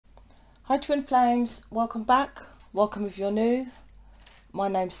Hi Twin Flames, welcome back. Welcome if you're new. My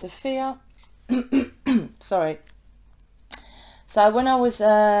name's Sophia. Sorry. So when I was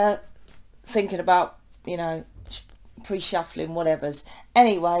thinking about, pre-shuffling whatevers.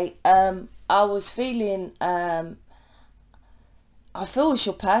 Anyway, I was feeling, I feel it's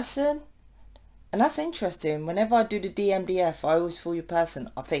your person. And that's interesting. Whenever I do the DMDF, I always feel your person,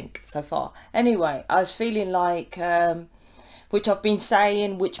 I think, so far. Anyway, I was feeling like... which I've been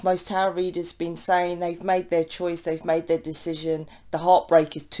saying, which most tarot readers been saying, they've made their choice, they've made their decision, the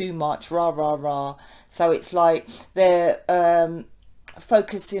heartbreak is too much, rah, rah, rah. So it's like they're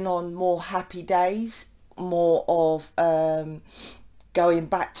focusing on more happy days, more of going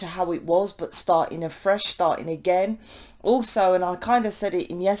back to how it was, but starting afresh, starting again. Also, and I kind of said it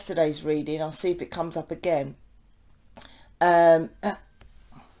in yesterday's reading, I'll see if it comes up again.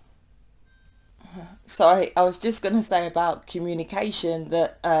 Sorry, I was just going to say about communication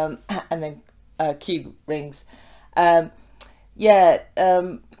that, and then Q rings.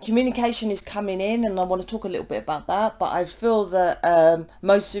 Communication is coming in, and I want to talk a little bit about that. But I feel that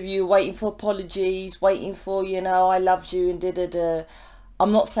most of you are waiting for apologies, waiting for, I loved you and da-da-da.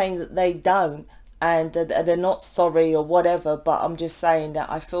 I'm not saying that they don't, and they're not sorry or whatever, but I'm just saying that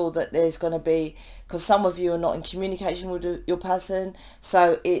I feel that there's going to be, because some of you are not in communication with your person,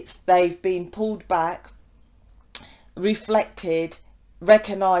 so they've been pulled back, reflected,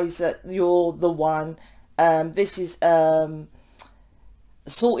 recognize that you're the one. This is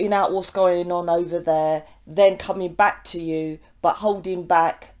sorting out what's going on over there, then coming back to you, but holding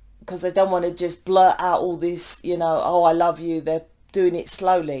back because they don't want to just blurt out all this, oh, I love you. They're doing it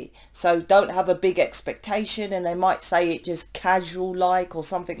slowly, so don't have a big expectation, and they might say it just casual like or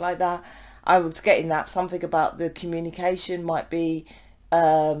something like that. I was getting that something about the communication might be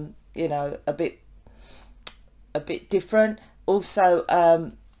a bit different. Also,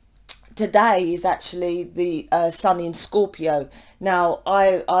 today is actually the sun in Scorpio. Now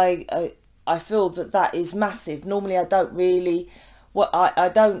I feel that is massive. Normally I don't really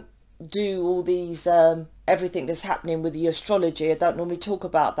I don't do all these everything that's happening with the astrology. I don't normally talk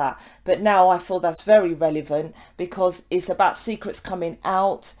about that, but now I feel that's very relevant because it's about secrets coming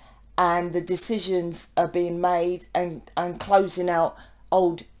out and the decisions are being made and closing out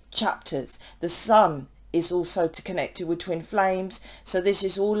old chapters. The sun is also to connect it with twin flames, so this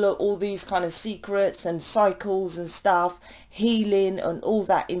is all these kind of secrets and cycles and stuff, healing and all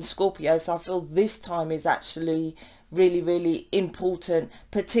that in Scorpio. So I feel this time is actually really, really important,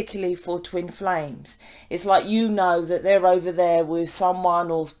 particularly for twin flames. It's like that they're over there with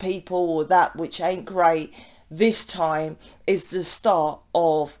someone or people or that which ain't great. This time is the start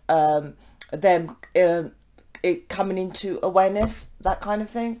of them it coming into awareness, that kind of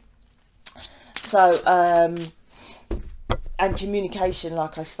thing. So and communication,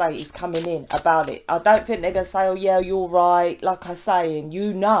 like I say, is coming in about it. I don't think they're gonna say, oh yeah, you're right, like I say, and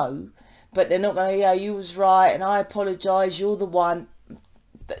but they're not going to, yeah, you was right, and I apologise, you're the one.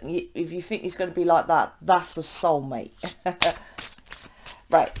 If you think it's going to be like that, that's a soulmate.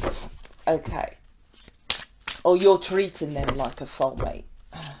 Right, okay. Or you're treating them like a soulmate.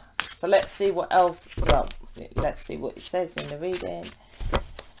 So let's see what else, well, let's see what it says in the reading.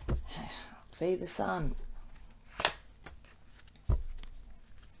 See the sun.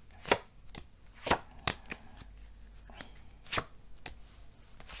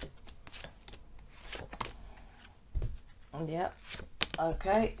 Yep,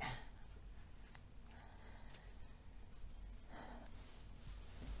 okay.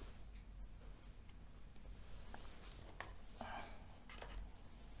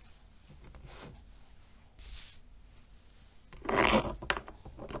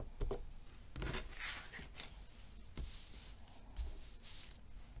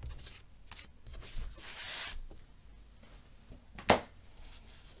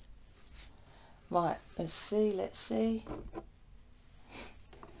 Right, let's see.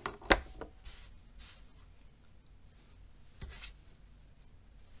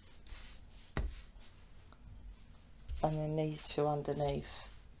 And then these two underneath.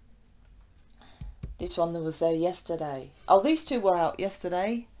 This one that was there yesterday. Oh, these two were out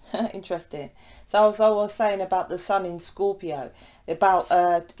yesterday. Interesting. So I was saying about the sun in Scorpio, about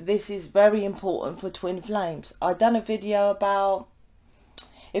this is very important for twin flames. I done a video about,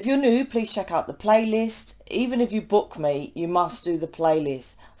 if you're new, please check out the playlist. Even if you book me, you must do the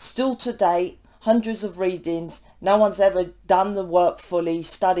playlist. Still to date, hundreds of readings. No one's ever done the work fully,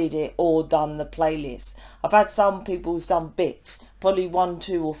 studied it, or done the playlist. I've had some people who's done bits, probably 1,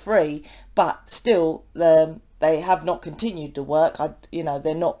 2 or 3, but still they have not continued the work.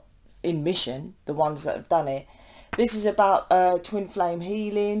 They're not in mission, the ones that have done it. This is about twin flame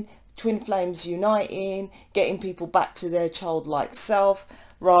healing, twin flames uniting, getting people back to their childlike self,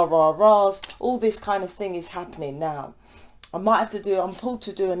 rah rah rahs, all this kind of thing is happening now. I might have to do, I'm pulled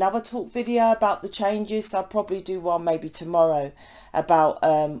to do another talk video about the changes, so I'll probably do one maybe tomorrow about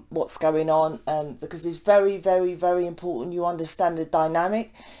what's going on, because it's very, very, very important you understand the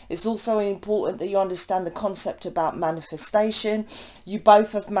dynamic. It's also important that you understand the concept about manifestation. You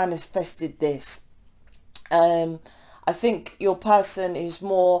both have manifested this. I think your person is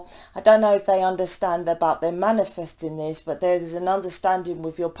more, I don't know if they understand about them manifesting this, but there's an understanding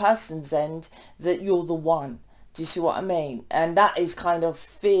with your person's end that you're the one. Do you see what I mean? And that is kind of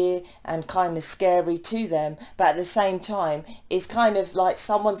fear and kind of scary to them. But at the same time, it's kind of like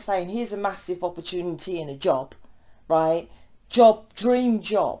someone saying, here's a massive opportunity in a job, right? Job, dream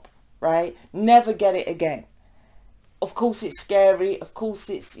job, right? Never get it again. Of course it's scary. Of course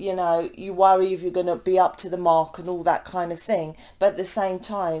it's, you know, you worry if you're going to be up to the mark and all that kind of thing. But at the same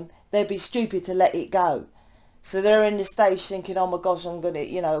time, they'd be stupid to let it go. So they're in the stage thinking, oh my gosh, I'm going to,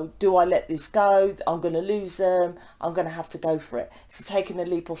 you know, do I let this go? I'm going to lose them. I'm going to have to go for it. So taking a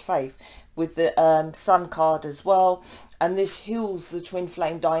leap of faith with the Sun card as well. And this heals the twin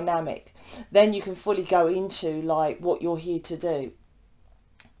flame dynamic. Then you can fully go into like what you're here to do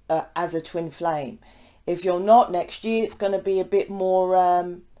as a twin flame. If you're not, next year, it's going to be a bit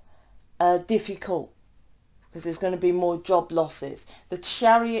more difficult because there's going to be more job losses. The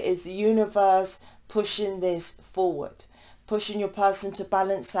Chariot is the universe pushing this forward, pushing your person to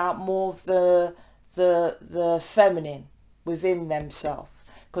balance out more of the feminine within themselves,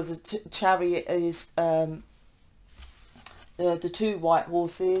 because the Chariot is the two white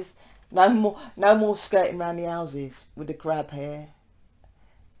horses. No more skirting around the houses with the crab hair.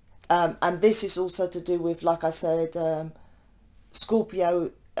 And this is also to do with, like I said,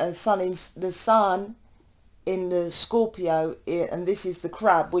 Scorpio, sun in the sun in the Scorpio, and this is the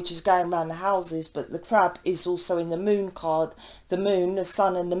crab, which is going around the houses, but the crab is also in the moon card. The moon, the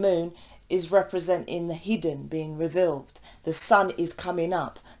sun and the moon is representing the hidden being revealed. The sun is coming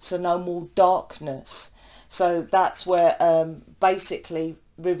up, so no more darkness. So that's where basically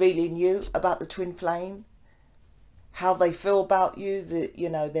revealing you about the twin flame, how they feel about you, that, you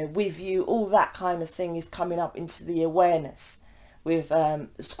know, they're with you, all that kind of thing is coming up into the awareness with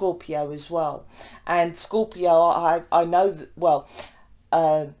Scorpio as well. And Scorpio, I know that, well,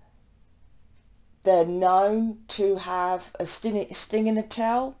 they're known to have a sting in the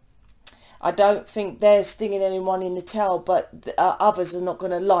tail. I don't think they're stinging anyone in the tail, but others are not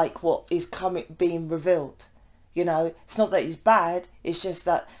going to like what is being revealed. You know, it's not that it's bad, it's just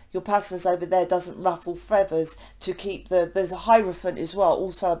that your person's over there doesn't ruffle feathers to keep there's a Hierophant as well,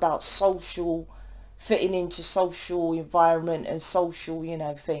 also about social, fitting into social environment and social, you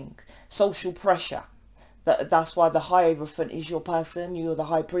know, things, social pressure. That's why the Hierophant is your person, you're the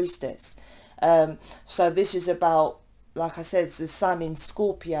High Priestess. So this is about, like I said, the sun in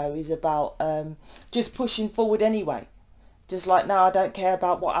Scorpio is about just pushing forward anyway. Just like, no, I don't care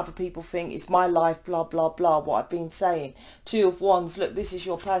about what other people think. It's my life, blah, blah, blah, what I've been saying. Two of Wands, look, this is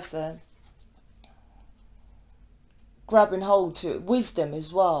your person. Grabbing hold to it. Wisdom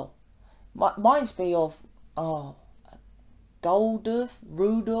as well. Reminds me of,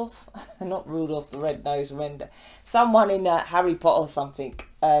 Rudolph, not Rudolph the Red-Nosed Reindeer. Someone in Harry Potter or something.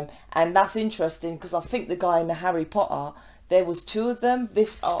 And that's interesting because I think the guy in the Harry Potter, there was two of them,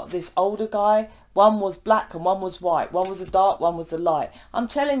 this older guy, one was black and one was white, one was a dark, one was a light. I'm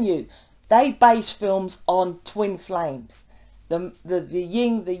telling you, they base films on twin flames, the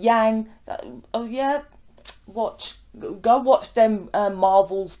yin, the yang. Oh yeah, go watch them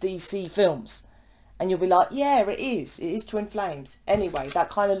Marvel's DC films and you'll be like, yeah, it is twin flames. Anyway, that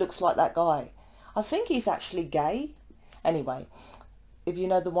kind of looks like that guy. I think he's actually gay. Anyway, if you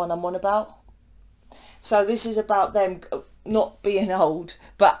know the one I'm on about. So this is about them not being old,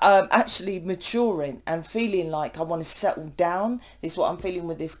 but actually maturing and feeling like I want to settle down. This is what I'm feeling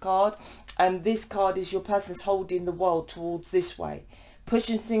with this card. And this card is your person's holding the world towards this way,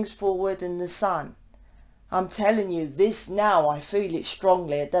 pushing things forward in the sun. I'm telling you, this now, I feel it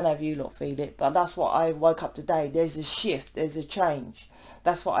strongly. I don't know if you lot feel it, but that's what I woke up today. There's a shift, there's a change.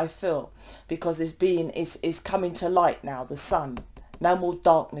 That's what I feel, because it's coming to light now, the sun. No more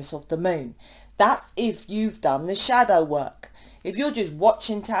darkness of the moon. That's if you've done the shadow work. If you're just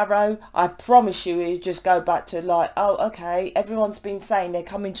watching tarot, I promise you it'll just go back to like, oh, okay, everyone's been saying they're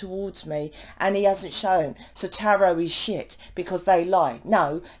coming towards me and he hasn't shown. So tarot is shit because they lie.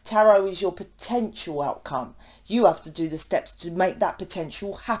 No, tarot is your potential outcome. You have to do the steps to make that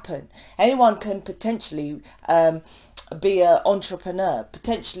potential happen. Anyone can potentially be an entrepreneur,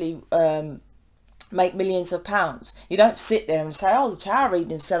 potentially make millions of pounds. You don't sit there and say, oh, the tarot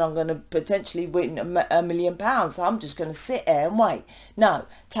reading said I'm going to potentially win £1 million, so I'm just going to sit there and wait. No,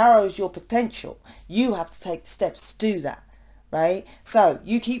 tarot is your potential. You have to take the steps to do that, right? So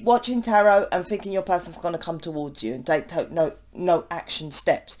you keep watching tarot and thinking your person's going to come towards you and take no action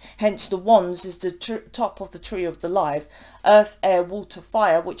steps. Hence the wands is the top of the tree of the life, earth, air, water,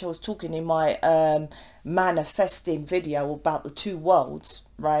 fire, which I was talking in my manifesting video about the 2 worlds,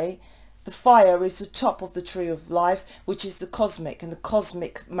 right? The fire is the top of the tree of life, which is the cosmic, and the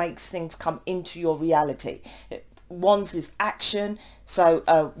cosmic makes things come into your reality. Wands is action,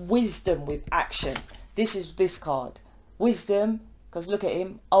 so wisdom with action. This is this card. Wisdom, because look at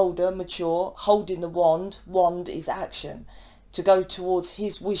him, older, mature, holding the wand. Wand is action, to go towards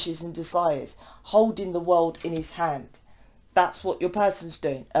his wishes and desires, holding the world in his hand. That's what your person's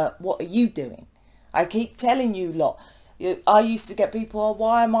doing. What are you doing? I keep telling you lot. I used to get people, oh,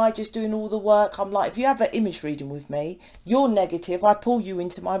 why am I just doing all the work? I'm like, if you have an image reading with me, you're negative, I pull you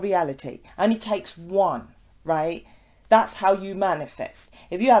into my reality. Only takes one, right? That's how you manifest.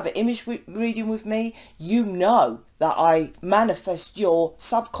 If you have an image reading with me, you know that I manifest your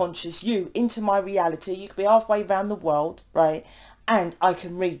subconscious you into my reality. You could be halfway around the world, right? And I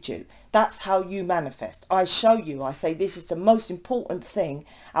can read you. That's how you manifest. I show you. I say this is the most important thing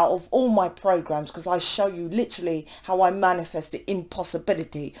out of all my programs, because I show you literally how I manifest the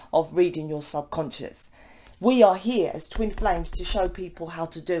impossibility of reading your subconscious. We are here as twin flames to show people how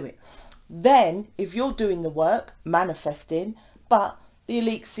to do it. Then, if you're doing the work, manifesting, but the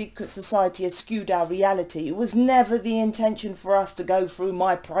Elite Secret Society has skewed our reality, it was never the intention for us to go through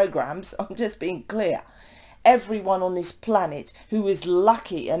my programs. I'm just being clear. Everyone on this planet who is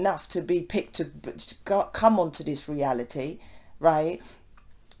lucky enough to be picked to come onto this reality, right,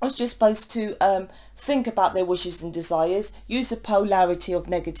 was just supposed to think about their wishes and desires, use the polarity of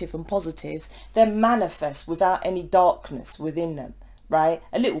negative and positives, then manifest without any darkness within them, right?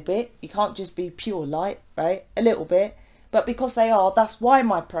 A little bit. You can't just be pure light, right? A little bit. But because they are, that's why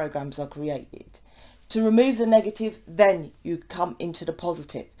my programs are created. To remove the negative, then you come into the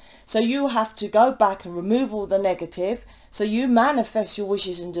positive. So you have to go back and remove all the negative. So you manifest your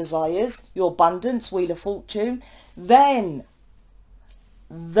wishes and desires, your abundance, Wheel of Fortune. Then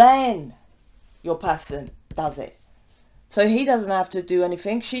your person does it. So he doesn't have to do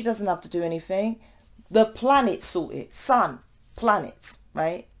anything. She doesn't have to do anything. The planets sort it. Sun, planets,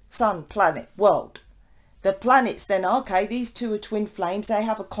 right? Sun, planet, world. The planets then, okay, these two are twin flames. They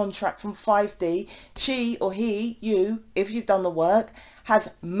have a contract from 5D. She or he, you, if you've done the work,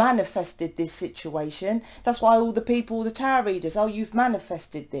 has manifested this situation. That's why all the people, the tarot readers, oh, you've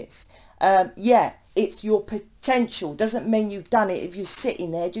manifested this. Yeah, it's your potential. Doesn't mean you've done it if you're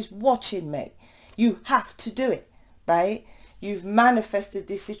sitting there just watching me. You have to do it, right? You've manifested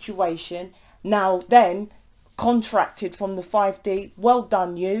this situation. Now then, contracted from the 5D. Well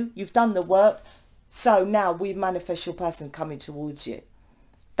done, you. You've done the work. So now we manifest your person coming towards you.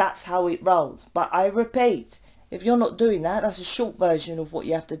 That's how it rolls. But I repeat, if you're not doing that, that's a short version of what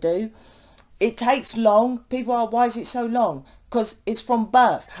you have to do. It takes long. People are, why is it so long? Because it's from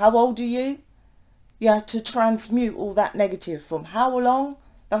birth. How old are you? You have to transmute all that negative from how long?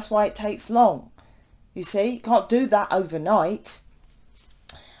 That's why it takes long. You see, you can't do that overnight.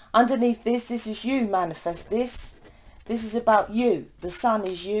 Underneath this is you manifest this. This is about you. The sun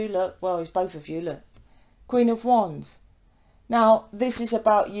is you. Look, well, it's both of you. Look. Queen of Wands. Now, this is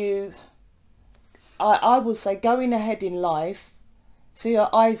about you. I would say going ahead in life. See,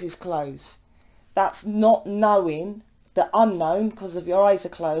 your eyes is closed. That's not knowing the unknown because of your eyes are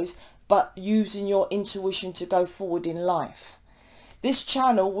closed, but using your intuition to go forward in life. This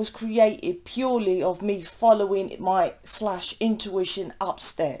channel was created purely of me following my /intuition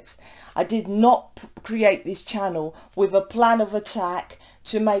upstairs. I did not create this channel with a plan of attack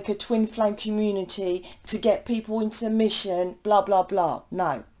to make a twin flame community, to get people into mission, blah, blah, blah.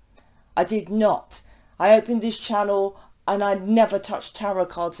 No, I did not. I opened this channel and I never touched tarot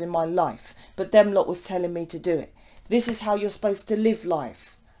cards in my life, but them lot was telling me to do it. This is how you're supposed to live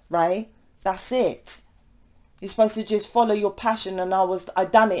life, right? That's it. You're supposed to just follow your passion, and I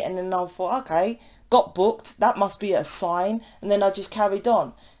done it, and then I thought, okay, got booked, that must be a sign, and then I just carried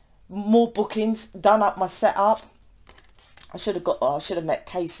on. More bookings, done up my setup. I should have met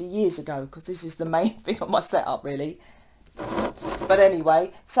Casey years ago, because this is the main thing of my setup, really. But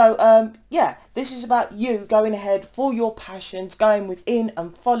anyway, so yeah, this is about you going ahead for your passions, going within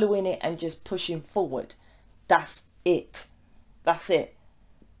and following it and just pushing forward. That's it. That's it.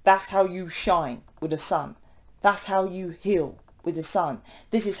 That's how you shine with the sun. That's how you heal with the sun.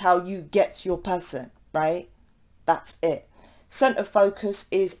 This is how you get your person, right? That's it. Center focus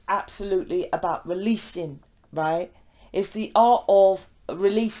is absolutely about releasing, right? It's the art of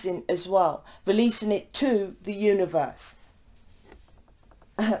releasing as well, releasing it to the universe.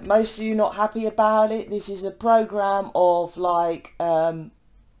 Most of you not happy about it. This is a program of like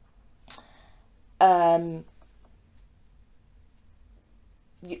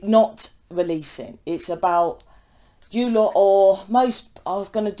not releasing. It's about you lot, or most. I was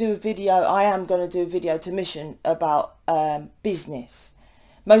going to do a video, I am going to do a video to Mission about business.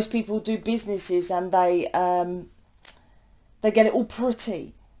 Most people do businesses and they get it all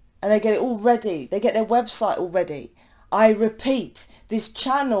pretty and they get it all ready. They get their website all ready. I repeat, this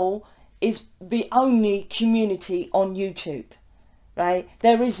channel is the only community on YouTube, right?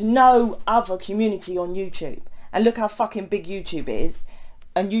 There is no other community on YouTube. And look how fucking big YouTube is.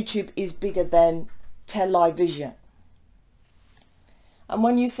 And YouTube is bigger than television. And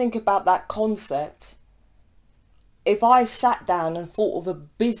when you think about that concept, if I sat down and thought of a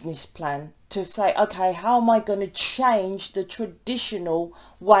business plan to say, okay, how am I going to change the traditional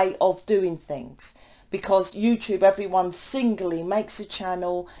way of doing things? Because YouTube, everyone singly makes a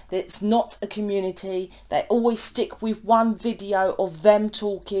channel that's not a community. They always stick with one video of them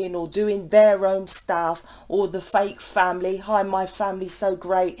talking or doing their own stuff, or the fake family. Hi, my family's so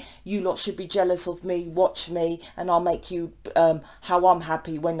great. You lot should be jealous of me. Watch me and I'll make you how I'm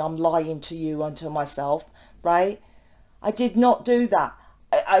happy when I'm lying to you and to myself, right? I did not do that.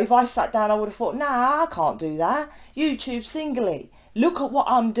 If I sat down, I would have thought, nah, I can't do that. YouTube singly. Look at what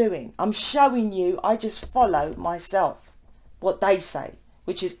I'm doing. I'm showing you, I just follow myself, what they say,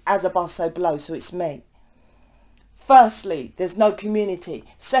 which is as above, so below, so it's me. Firstly, there's no community.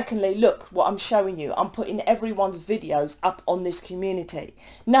 Secondly, look what I'm showing you. I'm putting everyone's videos up on this community.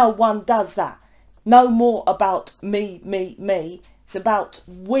 No one does that. No more about me, me, me. It's about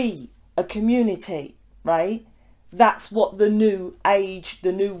we, a community, right? That's what the new age,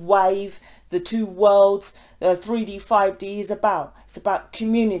 the new wave, the two worlds, 3D, 5D is about. It's about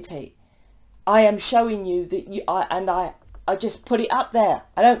community. I am showing you that I just put it up there.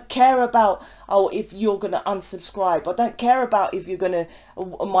 I don't care about, oh, if you're going to unsubscribe. I don't care about if you're going to,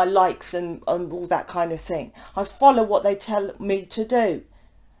 my likes and all that kind of thing. I follow what they tell me to do.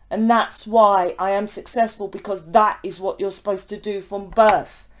 And that's why I am successful, because that is what you're supposed to do from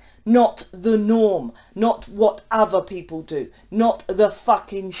birth. Not the norm, not what other people do, not the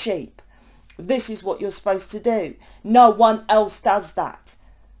fucking sheep. This is what you're supposed to do. No one else does that,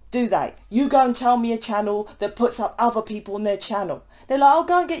 do they? You go and tell me a channel that puts up other people on their channel. They're like, oh,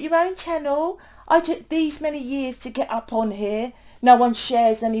 go and get your own channel. I took these many years to get up on here. No one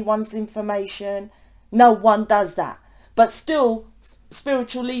shares anyone's information. No one does that. But still,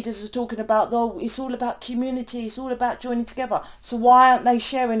 spiritual leaders are talking about, though, it's all about community, it's all about joining together. So why aren't they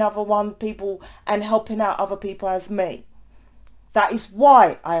sharing other people and helping out other people as me? That is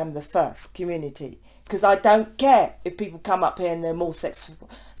why I am the first community, because I don't care if people come up here and they're more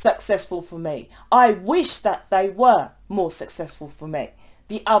successful for me. I wish that they were more successful for me.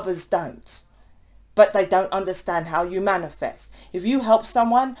 The others don't. But they don't understand how you manifest. If you help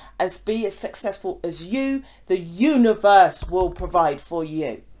someone be as successful as you, the universe will provide for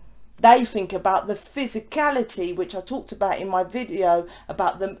you. They think about the physicality, which I talked about in my video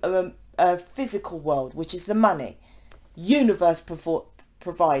about the physical world, which is the money. Universe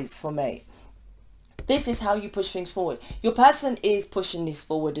provides for me. This is how you push things forward. Your person is pushing this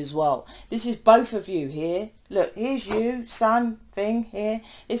forward as well. This is both of you here. Look, here's you, sun thing here.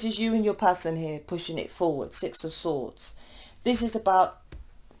 This is you and your person here pushing it forward. Six of Swords. This is about,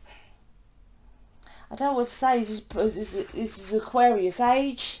 I don't know what to say. This is Aquarius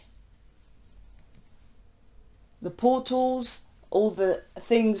age. The portals, all the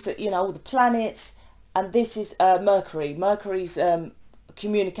things that, you know, all the planets. And this is Mercury. Mercury's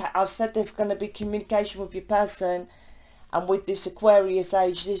I've said there's going to be communication with your person, and with this Aquarius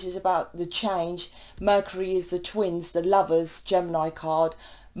age, this is about the change. Mercury is the twins, the lovers, Gemini card.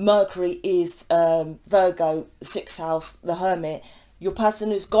 Mercury is Virgo, 6th house, the hermit. Your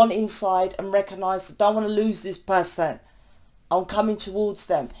person has gone inside and recognised, I don't want to lose this person. I'm coming towards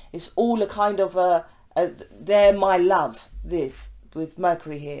them. It's all a kind of they're my love. This with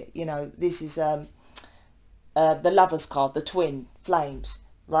Mercury here, you know, this is the lovers card, the twin flames,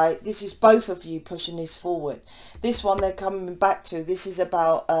 right? This is both of you pushing this forward. This one they're coming back to, this is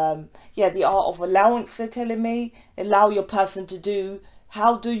about yeah, the art of allowance. They're telling me, allow your person to do,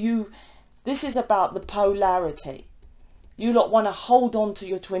 how do you, this is about the polarity. You lot want to hold on to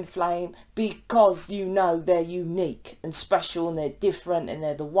your twin flame because you know they're unique and special and they're different and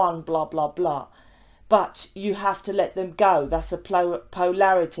they're the one, blah blah blah. But you have to let them go. That's a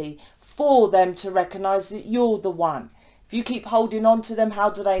polarity for them to recognise that you're the one. If you keep holding on to them, how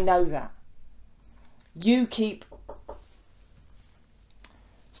do they know that? You keep...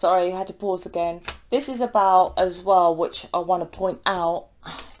 Sorry, I had to pause again. This is about as well, which I want to point out.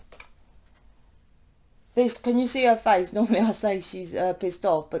 This, can you see her face? Normally I say she's pissed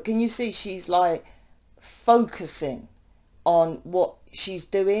off, but can you see she's like focusing on what she's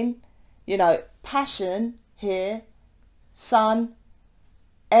doing? You know, passion here, Sun,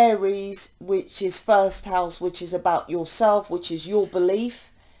 Aries, which is first house, which is about yourself, which is your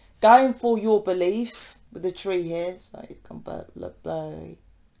belief. Going for your beliefs with the tree here. So you come back, look,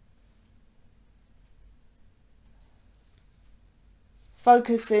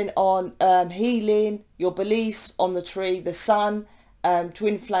 focusing on healing your beliefs on the tree, the Sun,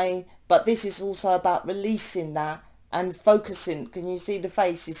 twin flame. But this is also about releasing that and focusing. Can you see the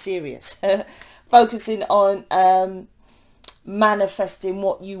face is serious? Focusing on manifesting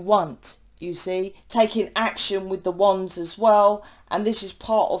what you want, you see, taking action with the wands as well. And this is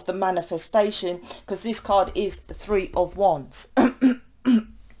part of the manifestation, because this card is 3 of Wands.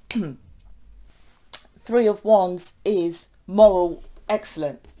 3 of Wands is moral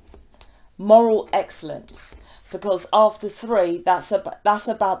excellence, because after 3, that's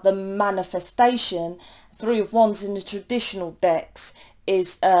about the manifestation. 3 of Wands in the traditional decks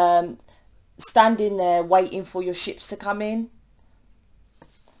is standing there waiting for your ships to come in,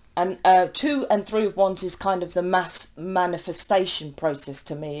 and 2 and 3 of Wands is kind of the mass manifestation process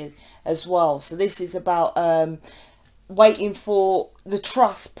to me as well. So this is about waiting for the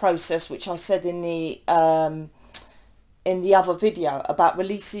trust process, which I said in the other video, about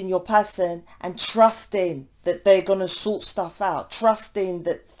releasing your person and trusting that they're going to sort stuff out, trusting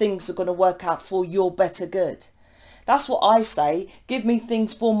that things are going to work out for your better good. That's what I say. Give me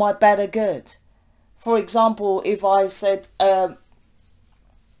things for my better good. For example, if I said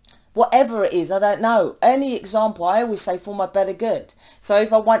whatever it is, I don't know, any example, I always say for my better good. So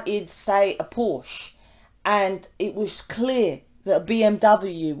if I wanted, say, a Porsche, and it was clear that a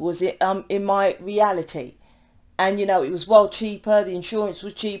BMW was in my reality, and you know, it was well cheaper, the insurance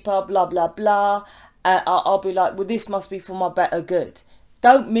was cheaper, blah blah blah, I'll be like, well, this must be for my better good.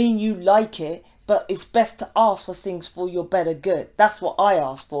 Don't mean you like it, but it's best to ask for things for your better good. That's what I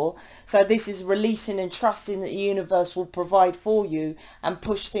ask for. So this is releasing and trusting that the universe will provide for you and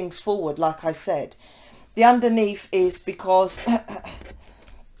push things forward, like I said. The underneath is because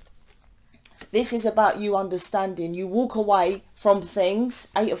this is about you understanding. You walk away from things,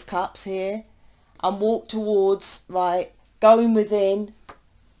 8 of Cups here, and walk towards, right, going within.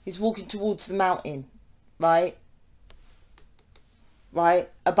 He's walking towards the mountain, right? Right,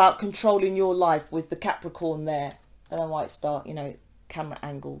 about controlling your life with the Capricorn there. I don't know why it's dark, you know, camera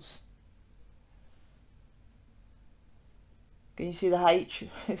angles. Can you see the H?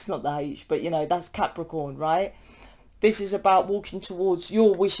 It's not the H, but you know, that's Capricorn, right? This is about walking towards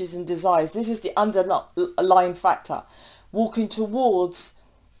your wishes and desires. This is the underlying factor. Walking towards,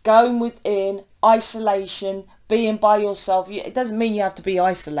 going within, isolation, being by yourself. It doesn't mean you have to be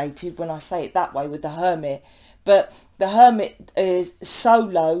isolated when I say it that way with the Hermit. But the Hermit is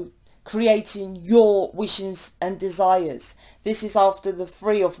solo, creating your wishes and desires. This is after the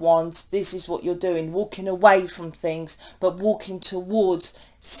 3 of Wands. This is what you're doing, walking away from things, but walking towards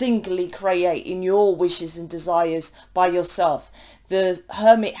singly creating your wishes and desires by yourself. The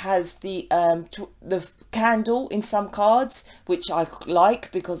Hermit has the candle in some cards, which I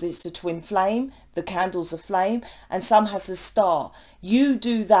like because it's the twin flame. The candle's a flame, and some has a star. You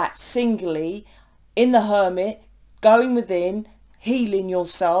do that singly in the Hermit, going within, healing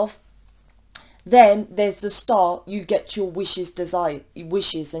yourself. Then there's the star. You get your wishes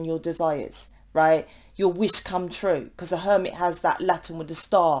and your desires, right? Your wish come true, because the Hermit has that Latin with the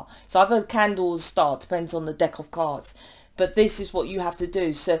star. So I've heard candle or star, depends on the deck of cards. But this is what you have to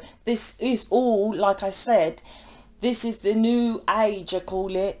do. So this is all, like I said, this is the new age, I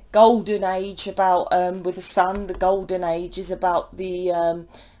call it, golden age, about with the Sun. The golden age is about the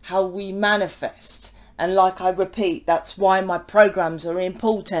how we manifest. And like I repeat, that's why my programs are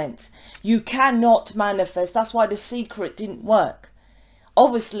important. You cannot manifest. That's why The Secret didn't work.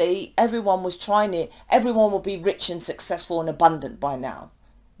 Obviously, everyone was trying it. Everyone will be rich and successful and abundant by now,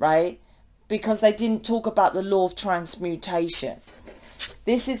 right? Because they didn't talk about the law of transmutation.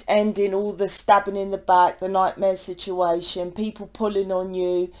 This is ending all the stabbing in the back, the nightmare situation, people pulling on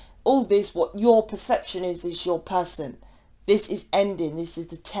you. All this, what your perception is your person. This is ending. This is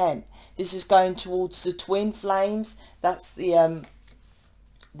the 10. This is going towards the twin flames. That's the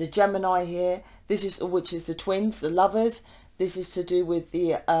Gemini here. This is, which is the twins, the lovers. This is to do with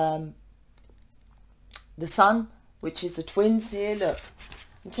the Sun, which is the twins here. Look,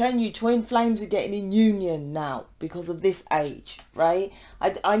 I'm telling you, twin flames are getting in union now because of this age, right?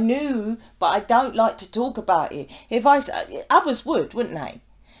 I knew, but I don't like to talk about it. If I, others would, wouldn't they?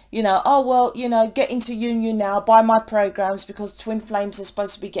 You know, oh, well, you know, get into union now, buy my programs because twin flames are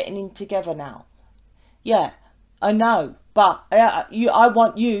supposed to be getting in together now. Yeah, I know, but I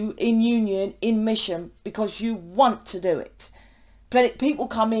want you in union, in mission, because you want to do it. But people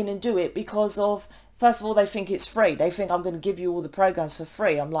come in and do it because of, first of all, they think it's free. They think I'm going to give you all the programs for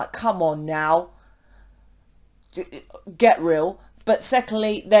free. I'm like, come on now, get real. But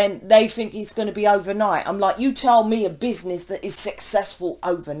secondly, then they think it's going to be overnight. I'm like, you tell me a business that is successful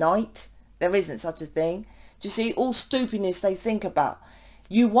overnight. There isn't such a thing. Do you see all stupidness they think about?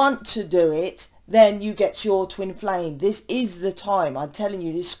 You want to do it, then you get your twin flame. This is the time. I'm telling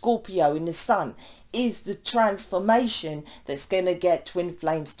you, this Scorpio in the sun is the transformation that's going to get twin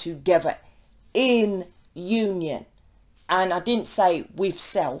flames together in union. And I didn't say with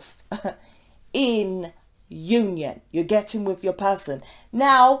self. In union. You're getting with your person.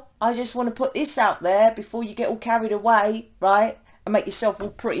 Now, I just want to put this out there before you get all carried away, right? And make yourself all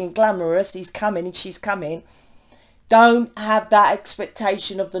pretty and glamorous. He's coming and she's coming. Don't have that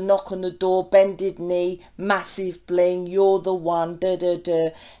expectation of the knock on the door, bended knee, massive bling, you're the one, da da da.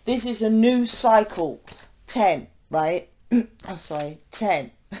 This is a new cycle. 10, right? I'm sorry,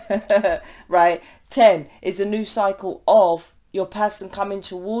 10. Right? 10 is a new cycle of your person coming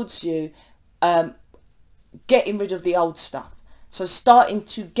towards you, getting rid of the old stuff. So starting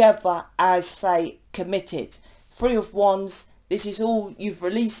together as, say, committed. 3 of Wands, this is all, you've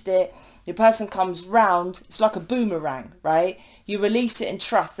released it. Your person comes round, it's like a boomerang, right? You release it and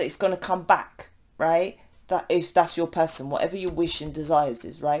trust that it's going to come back, right? That if that's your person, whatever your wish and desires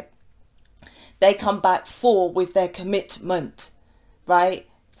is, right? They come back 4 with their commitment, right?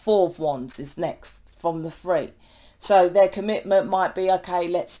 4 of Wands is next from the 3. So their commitment might be, okay,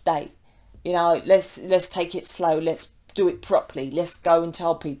 let's date. You know, let's take it slow. Let's do it properly. Let's go and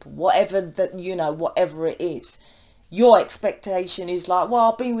tell people whatever that, you know, whatever it is. Your expectation is like,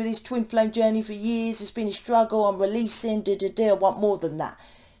 well, I've been with this twin flame journey for years. It's been a struggle. I'm releasing. I want more than that.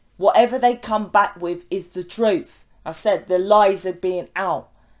 Whatever they come back with is the truth. I said the lies are being out.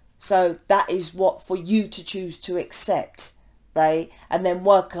 So that is what for you to choose to accept, right? And then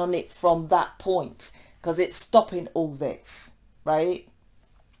work on it from that point, because it's stopping all this, right?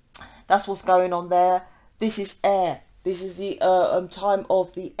 That's what's going on there. This is air. This is the time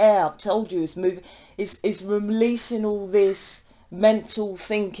of the air. I've told you it's moving. It's releasing all this mental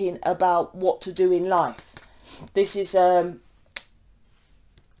thinking about what to do in life. This is, I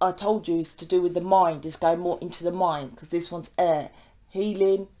told you, it's to do with the mind. It's going more into the mind because this one's air.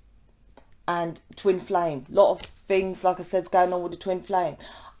 Healing and twin flame. A lot of things, like I said, is going on with the twin flame.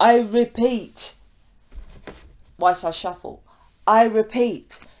 I repeat. Whilst I shuffle. I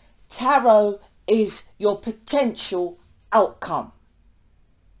repeat. Tarot is your potential outcome.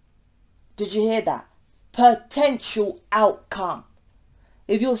 Did you hear that? Potential outcome.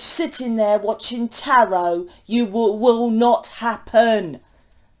 If you're sitting there watching tarot, you will not happen.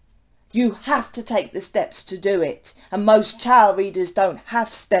 You have to take the steps to do it. And most tarot readers don't have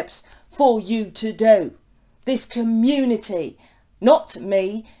steps for you to do. This community, not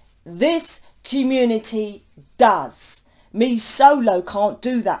me, this community does. Me solo can't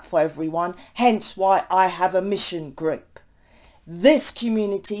do that for everyone, hence why I have a mission group. This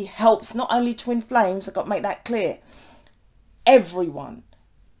community helps not only twin flames, I've got to make that clear, everyone.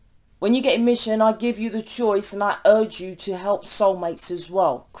 When you get a mission, I give you the choice and I urge you to help soulmates as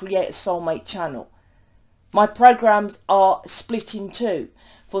well, create a soulmate channel. My programs are split in 2,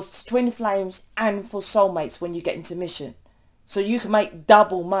 for twin flames and for soulmates when you get into mission. So you can make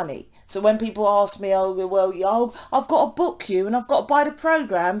double money. So when people ask me, oh, well, yo, I've got to book you and I've got to buy the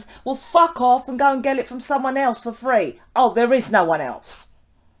programs. Well, fuck off and go and get it from someone else for free. Oh, there is no one else.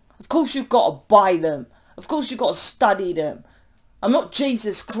 Of course you've got to buy them. Of course you've got to study them. I'm not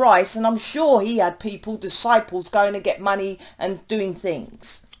Jesus Christ, and I'm sure he had people, disciples, going to get money and doing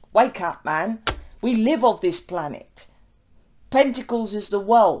things. Wake up, man. We live off this planet. Pentacles is the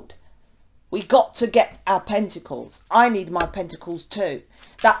world. We got to get our pentacles. I need my pentacles too.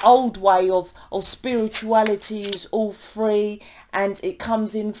 That old way of spirituality is all free and it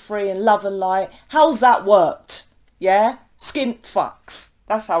comes in free and love and light. How's that worked? Yeah? Skin fucks.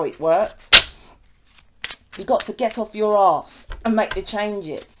 That's how it worked. You got to get off your ass and make the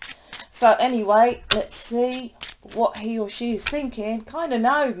changes. So anyway, let's see what he or she is thinking. Kind of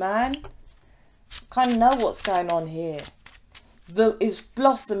know, man. Kind of know what's going on here. Is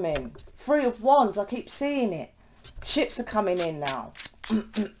blossoming. 3 of Wands, I keep seeing it. Ships are coming in now.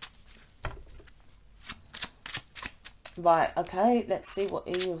 Right, okay, let's see what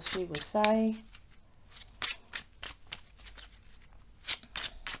he or she will say.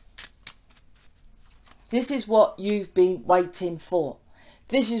 This is what you've been waiting for.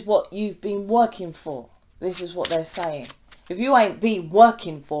 This is what you've been working for. This is what they're saying. If you ain't been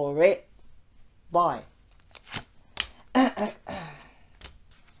working for it, bye.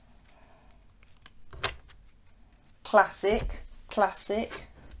 Classic.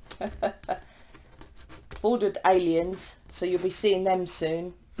 Ordered aliens, so you'll be seeing them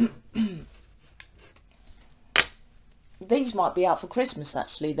soon. These might be out for Christmas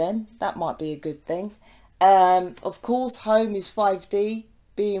actually then. That might be a good thing. Of course, home is 5D.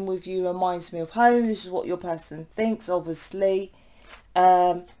 Being with you reminds me of home. This is what your person thinks, obviously.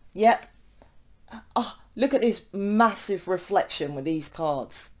 Yep. Oh, look at this massive reflection with these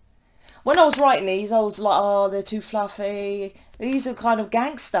cards. When I was writing these, I was like, oh, they're too fluffy. These are kind of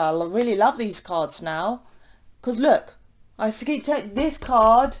gangster. I really love these cards now. Because look, I keep taking this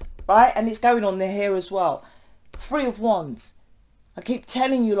card, right? And it's going on there here as well. 3 of Wands. I keep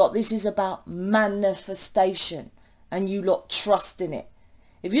telling you lot, this is about manifestation. And you lot trust in it.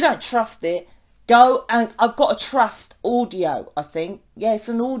 If you don't trust it, go and... I've got a trust audio, I think. Yeah, it's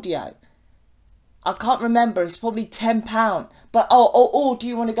an audio. I can't remember. It's probably £10. But, or do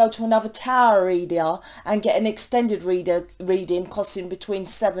you want to go to another tarot reader and get an extended reading costing between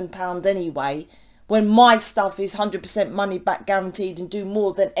 £7 anyway, when my stuff is 100% money back guaranteed and do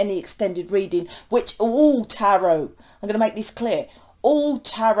more than any extended reading, which all tarot, I'm going to make this clear, all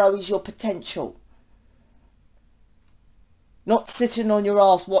tarot is your potential. Not sitting on your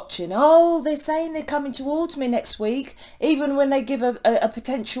ass watching, oh, they're saying they're coming towards me next week, even when they give a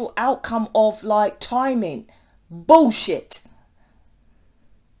potential outcome of like timing. Bullshit.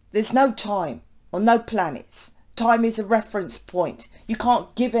 There's no time or no planets. Time is a reference point. You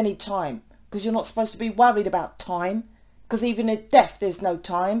can't give any time because you're not supposed to be worried about time, because even in death there's no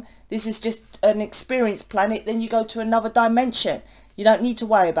time. This is just an experience planet, then you go to another dimension. You don't need to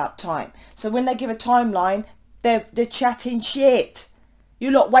worry about time. So when they give a timeline, they're chatting shit.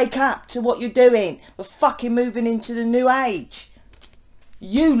 You lot wake up to what you're doing. We're fucking moving into the new age.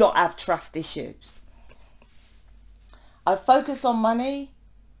 You lot have trust issues. I focus on money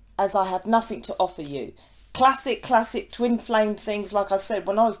as I have nothing to offer you. Classic twin flame things, like I said,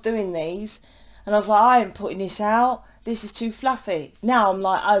 when I was doing these, and I was like, I ain't putting this out. This is too fluffy. Now I'm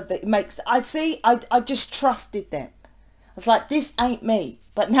like, oh, it makes... I just trusted them. I was like, this ain't me.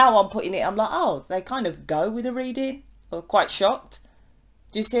 But now I'm putting it, I'm like, oh, they kind of go with a reading. I'm quite shocked.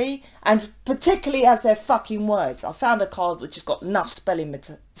 Do you see? And particularly as they're fucking words. I found a card which has got enough spelling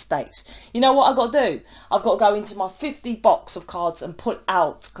mistakes. You know what I've got to do? I've got to go into my 50 box of cards and pull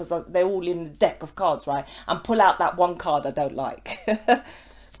out, because they're all in the deck of cards, right? And pull out that one card I don't like.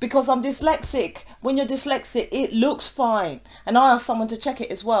 Because I'm dyslexic. When you're dyslexic, it looks fine. And I asked someone to check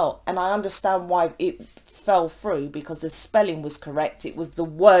it as well. And I understand why it fell through, because the spelling was correct. It was the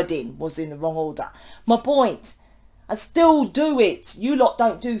wording was in the wrong order. My point, I still do it. You lot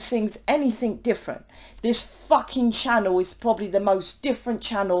don't do things anything different. This fucking channel is probably the most different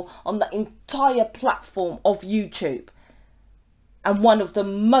channel on the entire platform of YouTube. And one of the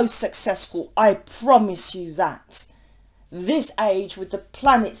most successful, I promise you that. This age with the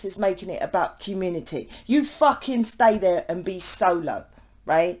planets is making it about community. You fucking stay there and be solo,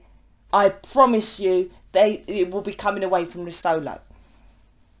 right? I promise you it will be coming away from the solo.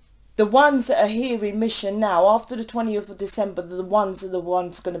 The ones that are here in mission now, after the 20th of December, the ones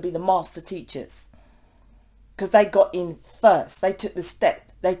going to be the master teachers. Because they got in first. They took the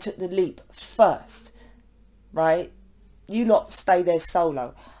step. They took the leap first. Right? You lot stay there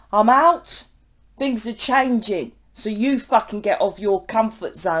solo. I'm out. Things are changing. So you fucking get off your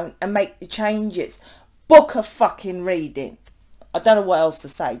comfort zone and make the changes. Book a fucking reading. I don't know what else to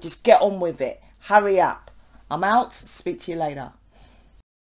say. Just get on with it. Hurry up. I'm out. Speak to you later.